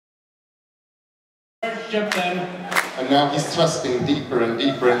strip then. And now he's thrusting deeper and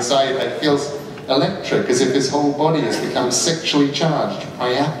deeper inside. It feels electric, as if his whole body has become sexually charged,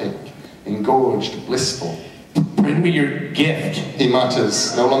 priapic, engorged, blissful. Bring me your gift. He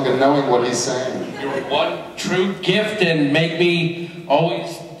mutters, no longer knowing what he's saying. Your one true gift, and make me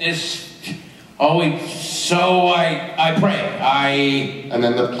always so I pray. And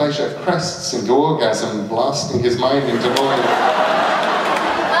then the pleasure crests into orgasm, blasting his mind into void.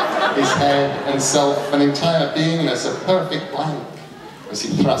 His head and self, an entire beingness, a perfect blank, as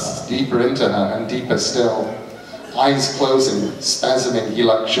he thrusts deeper into her and deeper still. Eyes closing, spasming, he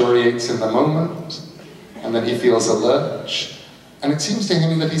luxuriates in the moment, and then he feels a lurch, and it seems to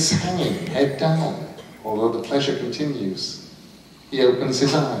him that he's hanging, head down, although the pleasure continues. He opens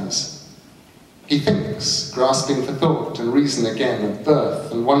his eyes. He thinks, grasping for thought and reason again of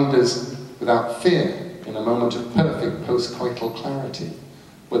birth, and wonders without fear, in a moment of perfect post-coital clarity,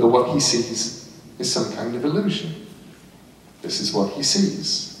 whether what he sees is some kind of illusion. This is what he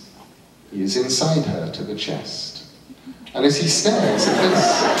sees. He is inside her to the chest. And as he stares at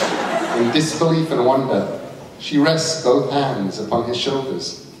this, in disbelief and wonder, she rests both hands upon his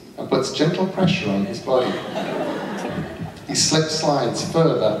shoulders and puts gentle pressure on his body. He slides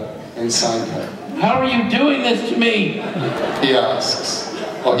further inside her. How are you doing this to me? He asks,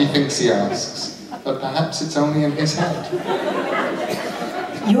 or he thinks he asks, but perhaps it's only in his head.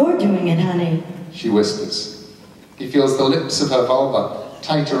 You're doing it, honey. She whispers. He feels the lips of her vulva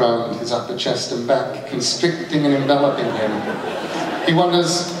tight around his upper chest and back, constricting and enveloping him. He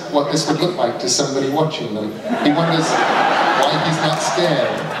wonders what this would look like to somebody watching them. He wonders why he's not scared.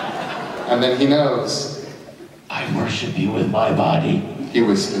 And then he knows. I worship you with my body, he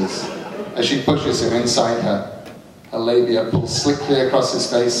whispers, as she pushes him inside her. Her labia pulls slickly across his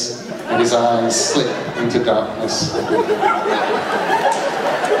face, and his eyes slip into darkness.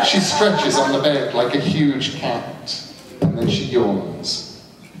 She stretches on the bed like a huge cat, and then she yawns.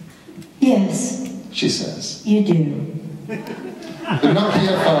 Yes, she says. You do. The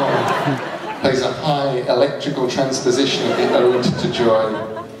Nokia phone plays a high electrical transposition of the Ode to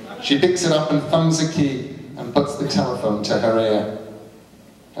Joy. She picks it up and thumbs a key and puts the telephone to her ear.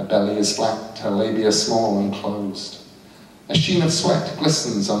 Her belly is flat, her labia small and closed. A sheen of sweat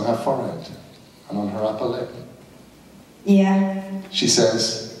glistens on her forehead and on her upper lip. Yeah? She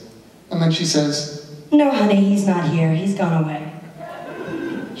says, and then she says, no, honey, he's not here. He's gone away.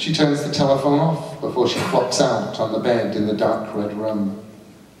 She turns the telephone off before she flops out on the bed in the dark red room.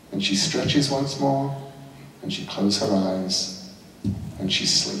 And she stretches once more, and she closes her eyes, and she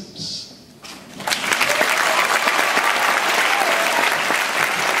sleeps.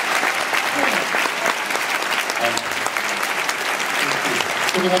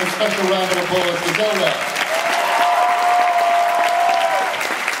 Can we have a special round of applause for Zelda?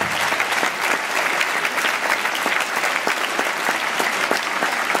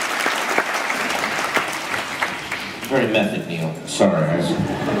 Very method, Neil. Sorry.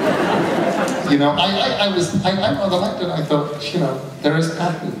 You know, I rather liked it. I thought, you know, there is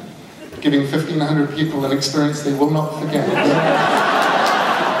Patton giving 1,500 people an experience they will not forget.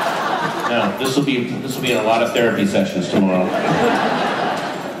 No, this will be in a lot of therapy sessions tomorrow.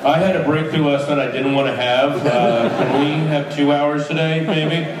 I had a breakthrough last night I didn't want to have. Can we have 2 hours today,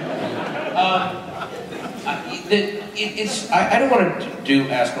 maybe? I don't want to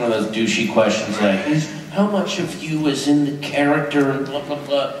ask one of those douchey questions like, how much of you is in the character and blah, blah,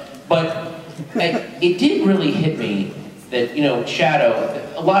 blah. But it did really hit me that, you know, Shadow,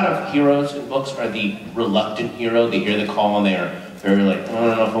 a lot of heroes in books are the reluctant hero. They hear the call and they're very like, I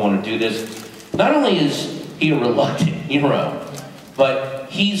don't know if I want to do this. Not only is he a reluctant hero, but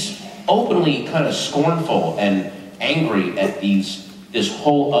he's openly kind of scornful and angry at this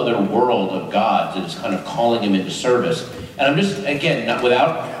whole other world of gods that is kind of calling him into service. And I'm just, again, not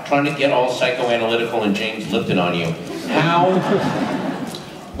without trying to get all psychoanalytical and James Lipton on you,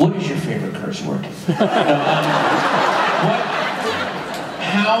 what is your favorite curse word?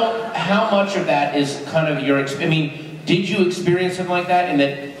 How much of that is kind of your, I mean, did you experience something like that, and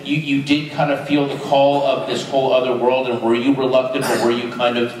that you did kind of feel the call of this whole other world, and were you reluctant, or were you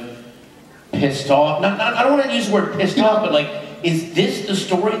kind of pissed off? I don't want to use the word pissed off, but like, is this the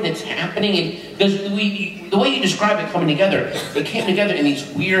story that's happening? Because the way you describe it coming together, it came together in these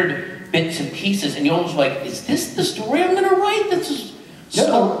weird bits and pieces, and you almost like, is this the story I'm going to write? This is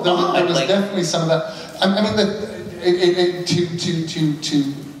so odd. There was definitely some of that. I mean, to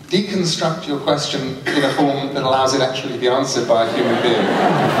deconstruct your question in a form that allows it actually to be answered by a human being.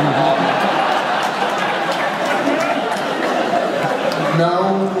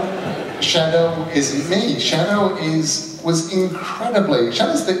 No, Shadow isn't me. Shadow was incredibly.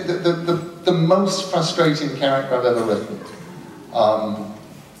 Shadow's the the most frustrating character I've ever written.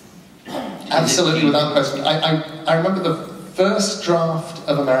 Absolutely, without question. I remember the first draft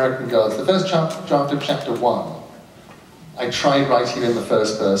of American Gods, the first draft of chapter 1, I tried writing in the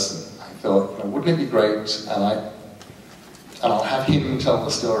first person. I thought, you know, wouldn't it be great, and I'll have him tell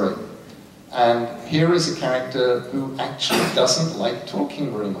the story. And here is a character who actually doesn't like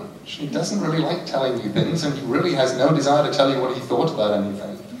talking very much. He doesn't really like telling you things, and he really has no desire to tell you what he thought about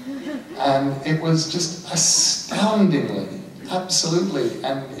anything. And it was just astoundingly, absolutely,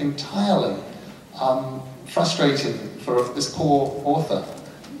 and entirely frustrating for this poor author.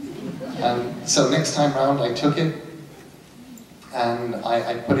 And so next time round I took it and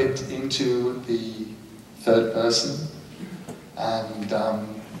I put it into the third person, and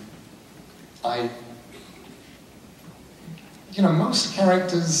you know, most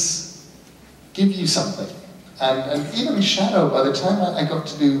characters give you something. And even Shadow, by the time I got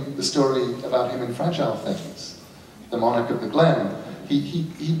to do the story about him in Fragile Things, the Monarch of the Glen,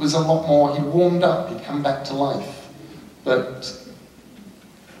 he was a lot more, he warmed up, he'd come back to life. But,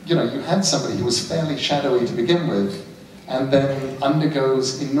 you know, you had somebody who was fairly shadowy to begin with, and then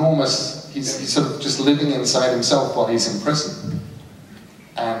undergoes enormous, he's sort of just living inside himself while he's in prison.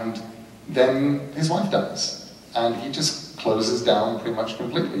 And then his wife dies, and he just closes down pretty much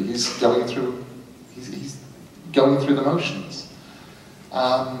completely. He's going through the motions.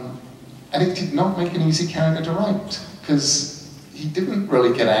 And it did not make an easy character to write, because he didn't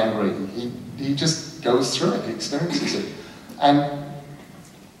really get angry. He just goes through it, he experiences it. And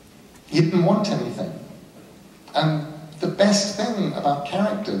he didn't want anything. And the best thing about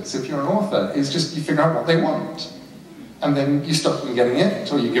characters, if you're an author, is just you figure out what they want. And then you stop them getting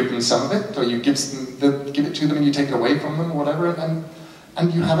it, or you give them some of it, or you give it to them and you take it away from them, or whatever,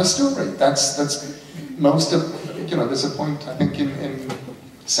 and you have a story. That's most of, you know, there's a point, I think, in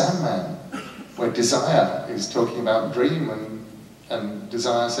Sandman, where Desire is talking about Dream, and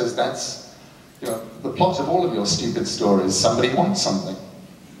Desire says that's, you know, the plot of all of your stupid stories, somebody wants something.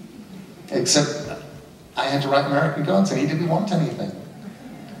 Except I had to write American Gods, and he didn't want anything.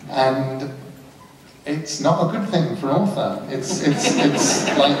 And it's not a good thing for an author. It's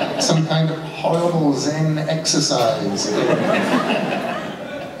like some kind of horrible Zen exercise.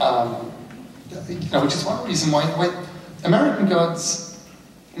 You know, which is one reason why American Gods,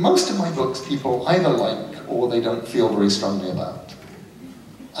 most of my books people either like or they don't feel very strongly about.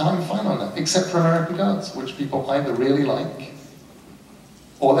 And I'm fine on that, except for American Gods, which people either really like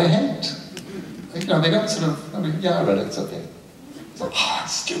or they hate. You know, they don't sort of, I mean, yeah, I read it, it's okay. It's like, oh,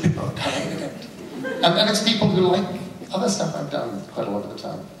 it's a stupid book, I hated it. And it's people who like other stuff I've done quite a lot of the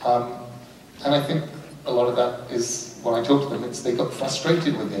time. And I think a lot of that is, when I talk to them, it's they got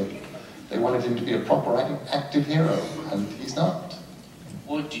frustrated with him. They wanted him to be a proper active hero, and he's not.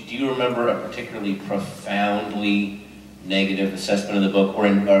 Well, do you remember a particularly profoundly negative assessment of the book, or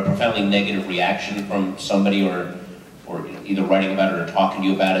a profoundly negative reaction from somebody, or either writing about it or talking to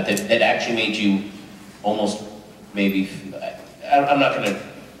you about it, that actually made you almost maybe, I'm not going to,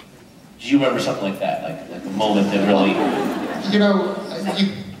 do you remember something like that, like a moment that really... You know,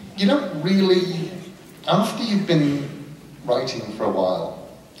 you don't really, after you've been writing for a while,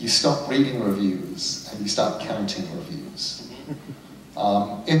 you stop reading reviews and you start counting reviews.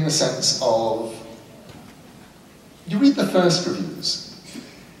 In the sense of, you read the first reviews.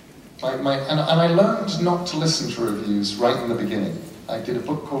 And I learned not to listen to reviews right in the beginning. I did a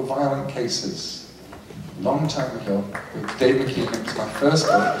book called Violent Cases, a long time ago, with Dave McKean. It was my first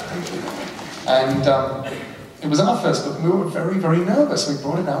book. And it was our first book, and we were very, very nervous. We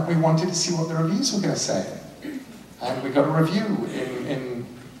brought it out, we wanted to see what the reviews were going to say. And we got a review in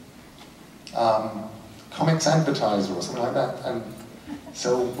Comics Advertiser or something like that. And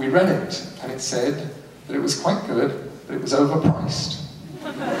so we read it, and it said that it was quite good, but it was overpriced.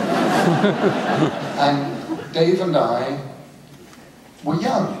 And Dave and I were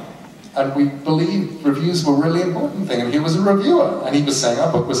young, and we believed reviews were a really important thing, and he was a reviewer, and he was saying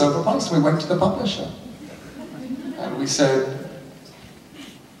our book was overpriced. We went to the publisher, and we said,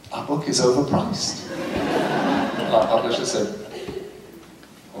 our book is overpriced. And our publisher said,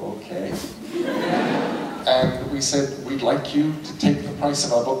 okay. And we said, we'd like you to take the price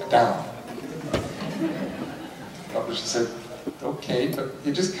of our book down. The publisher said, okay, but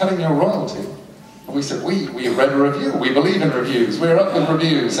you're just cutting your royalty. And we said, we read a review, we believe in reviews, we're up with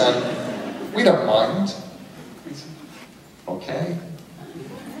reviews, and we don't mind. We said, okay.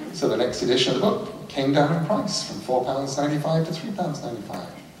 So the next edition of the book came down in price from £4.95 to £3.95.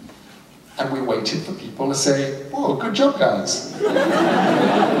 And we waited for people to say, oh, good job, guys.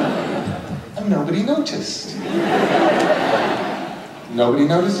 And nobody noticed. Nobody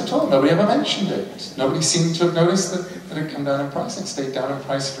noticed at all. Nobody ever mentioned it. Nobody seemed to have noticed that it had come down in price. It stayed down in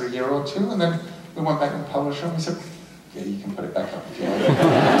price for a year or two, and then we went back to the publisher and we said, yeah, you can put it back up if you like.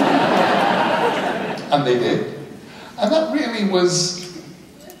 And they did. And that really was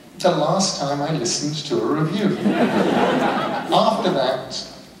the last time I listened to a review. After that,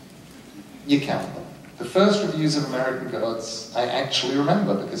 you count them. The first reviews of American Gods I actually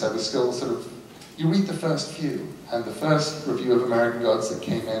remember because I was still sort of, you read the first few, and the first review of American Gods that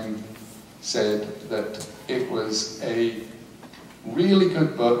came in said that it was a really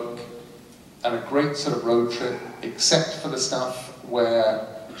good book and a great sort of road trip, except for the stuff where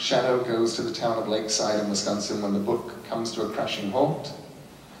Shadow goes to the town of Lakeside in Wisconsin when the book comes to a crashing halt.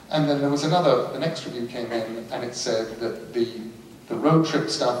 And then there was the next review came in and it said that the road trip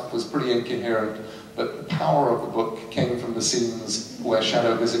stuff was pretty incoherent, but the power of the book came from the scenes where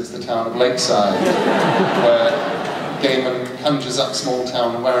Shadow visits the town of Lakeside, where Gaiman conjures up small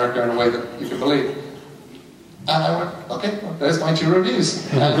town America in a way that you can believe. And I went, okay, well, there's my 2 reviews.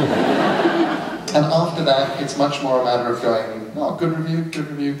 And after that, it's much more a matter of going, oh, good review, good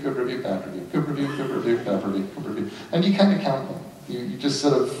review, good review, bad review, good review, good review, bad review, good review. And you kind of count them. You just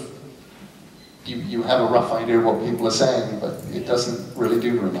sort of, you have a rough idea of what people are saying, but it doesn't really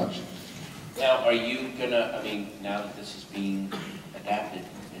do very much. Now, are you gonna, I mean, now that this is being adapted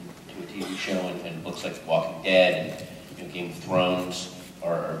into a TV show and books like Walking Dead and Game of Thrones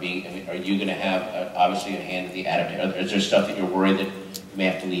are being, I mean, are you gonna have, obviously, a hand in the adaptation? Is there stuff that you're worried that you may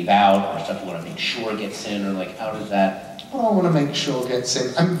have to leave out, or stuff you want to make sure gets in, or like, how does that? Well, I want to make sure gets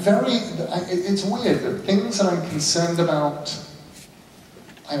in. It's weird, the things that I'm concerned about,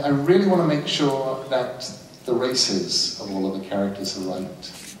 I really want to make sure that the races of all of the characters are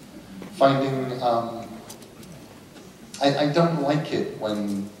right. Finding, I don't like it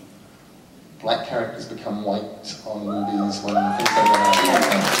when black characters become white on movies, when things like that.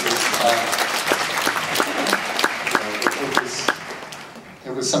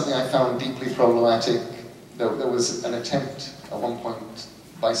 It was something I found deeply problematic. There was an attempt at one point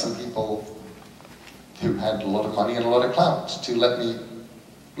by some people who had a lot of money and a lot of clout to let them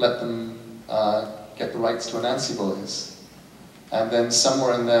get the rights to Anansi Boys. And then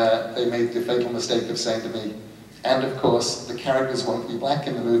somewhere in there, they made the fatal mistake of saying to me, and of course, the characters won't be black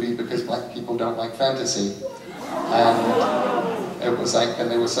in the movie because black people don't like fantasy. And it was like,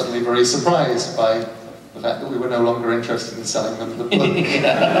 and they were suddenly very surprised by the fact that we were no longer interested in selling them the book.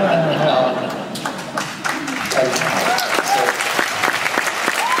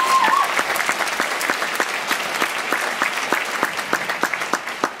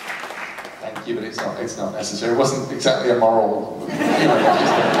 Thank you, but it's not necessary. It wasn't exactly a moral.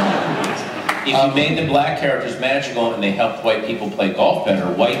 If you made the black characters magical and they helped white people play golf better,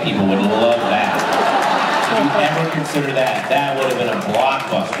 white people would love that. If you ever consider that, that would have been a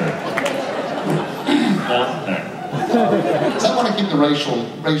blockbuster. No? So I want to keep the racial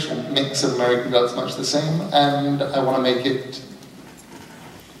mix of American Gods much the same, and I want to make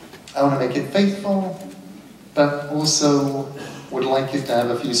it faithful, but also would like it to have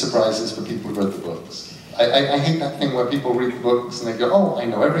a few surprises for people who read the books. I hate that thing where people read the books and they go, oh, I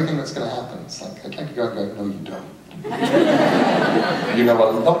know everything that's going to happen. It's like, I'd like to go and go, no, you don't. You know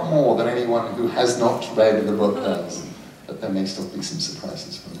a lot more than anyone who has not read the book does. But there may still be some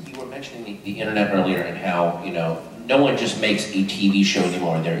surprises for me. You were mentioning the internet earlier and how, you know, no one just makes a TV show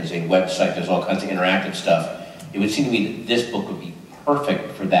anymore. There is a website, there's all kinds of interactive stuff. It would seem to me that this book would be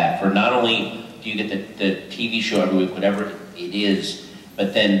perfect for that. For not only do you get the TV show every week, whatever it is,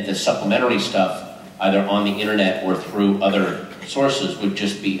 but then the supplementary stuff, either on the internet or through other sources, would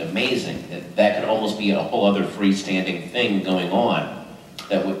just be amazing. That could almost be a whole other freestanding thing going on.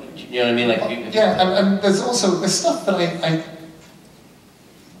 That would, you know what I mean? Like, yeah, and there's also the stuff that I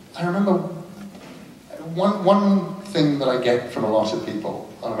remember. One thing that I get from a lot of people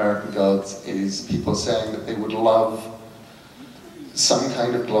on American Gods is people saying that they would love some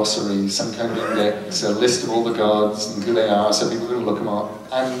kind of glossary, some kind of index, a list of all the gods and who they are, so people can look them up.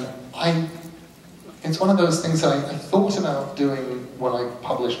 And it's one of those things that I thought about doing when I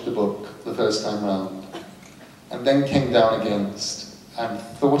published the book the first time round, and then came down against, and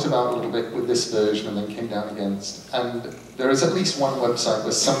thought about a little bit with this version, and then came down against. And there is at least one website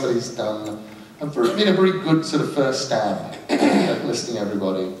where somebody's done a very good sort of first stab at listing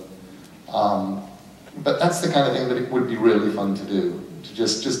everybody. But that's the kind of thing that it would be really fun to do, to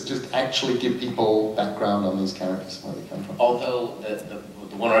just actually give people background on these characters, where they come from. Although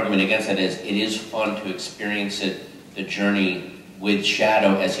the one argument against that is, it is fun to experience the journey with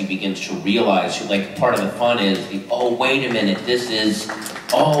Shadow as he begins to realize, like, part of the fun is, oh, wait a minute, this is,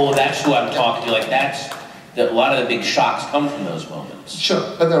 oh, that's who I'm talking to, like, that's, that a lot of the big shocks come from those moments. Sure,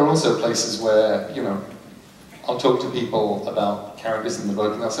 but there are also places where, you know, I'll talk to people about characters in the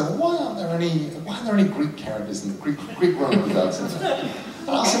book, and they'll say, well, why aren't there any Greek characters in the Greek Roman gods in there? And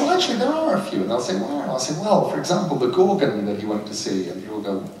I'll say, well, actually, there are a few. And they'll say, why? And I'll say, well, for example, the Gorgon that he went to see. And people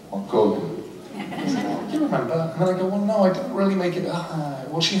go, what Gorgon? And I say, well, do you remember? And then I go, well, no, I didn't really make it.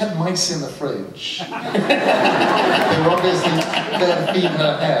 Well, she had mice in the fridge. They were obviously there to feed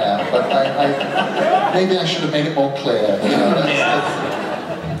her hair, but maybe I should have made it more clear. You know,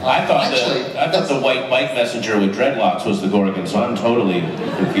 I thought the white bike messenger with dreadlocks was the Gorgon, so I'm totally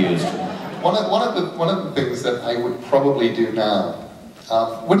confused. One of the things that I would probably do now,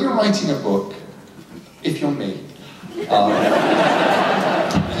 when you're writing a book, if you're me,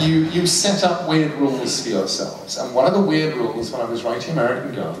 you set up weird rules for yourselves. And one of the weird rules when I was writing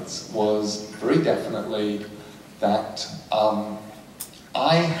American Gods was very definitely that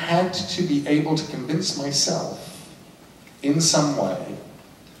I had to be able to convince myself in some way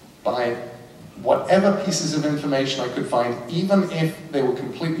by whatever pieces of information I could find, even if they were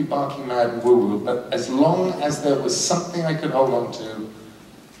completely barking mad and woo-woo, but as long as there was something I could hold on to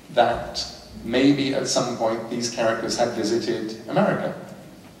that maybe at some point these characters had visited America.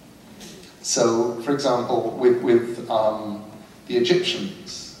 So, for example, with the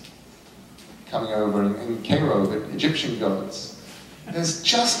Egyptians coming over in Cairo, the Egyptian gods, there's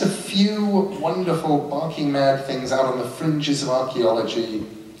just a few wonderful barking mad things out on the fringes of archaeology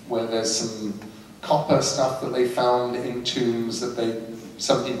where there's some copper stuff that they found in tombs that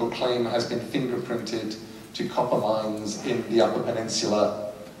some people claim has been fingerprinted to copper mines in the Upper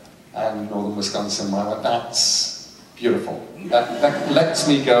Peninsula and northern Wisconsin. I went, that's beautiful. That lets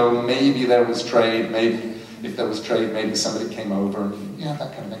me go, maybe there was trade, maybe if there was trade, maybe somebody came over, and yeah,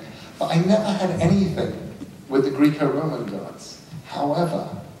 that kind of thing. But I never had anything with the Greco-Roman gods. However,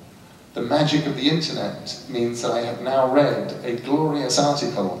 the magic of the internet means that I have now read a glorious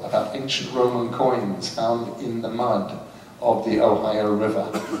article about ancient Roman coins found in the mud of the Ohio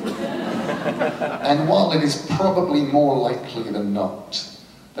River. And while it is probably more likely than not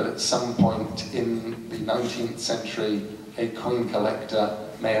that at some point in the 19th century a coin collector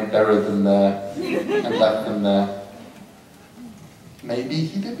may have buried them there and left them there, maybe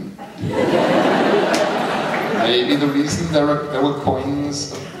he didn't. Maybe the reason there were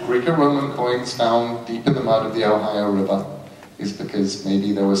coins, Greco-Roman coins found deep in the mud of the Ohio River is because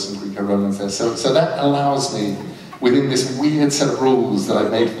maybe there were some Greco-Romans there. So that allows me, within this weird set of rules that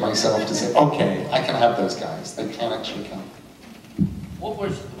I've made for myself, to say, okay, I can have those guys. They can actually come. What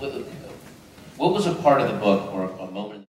was a part of the book or a moment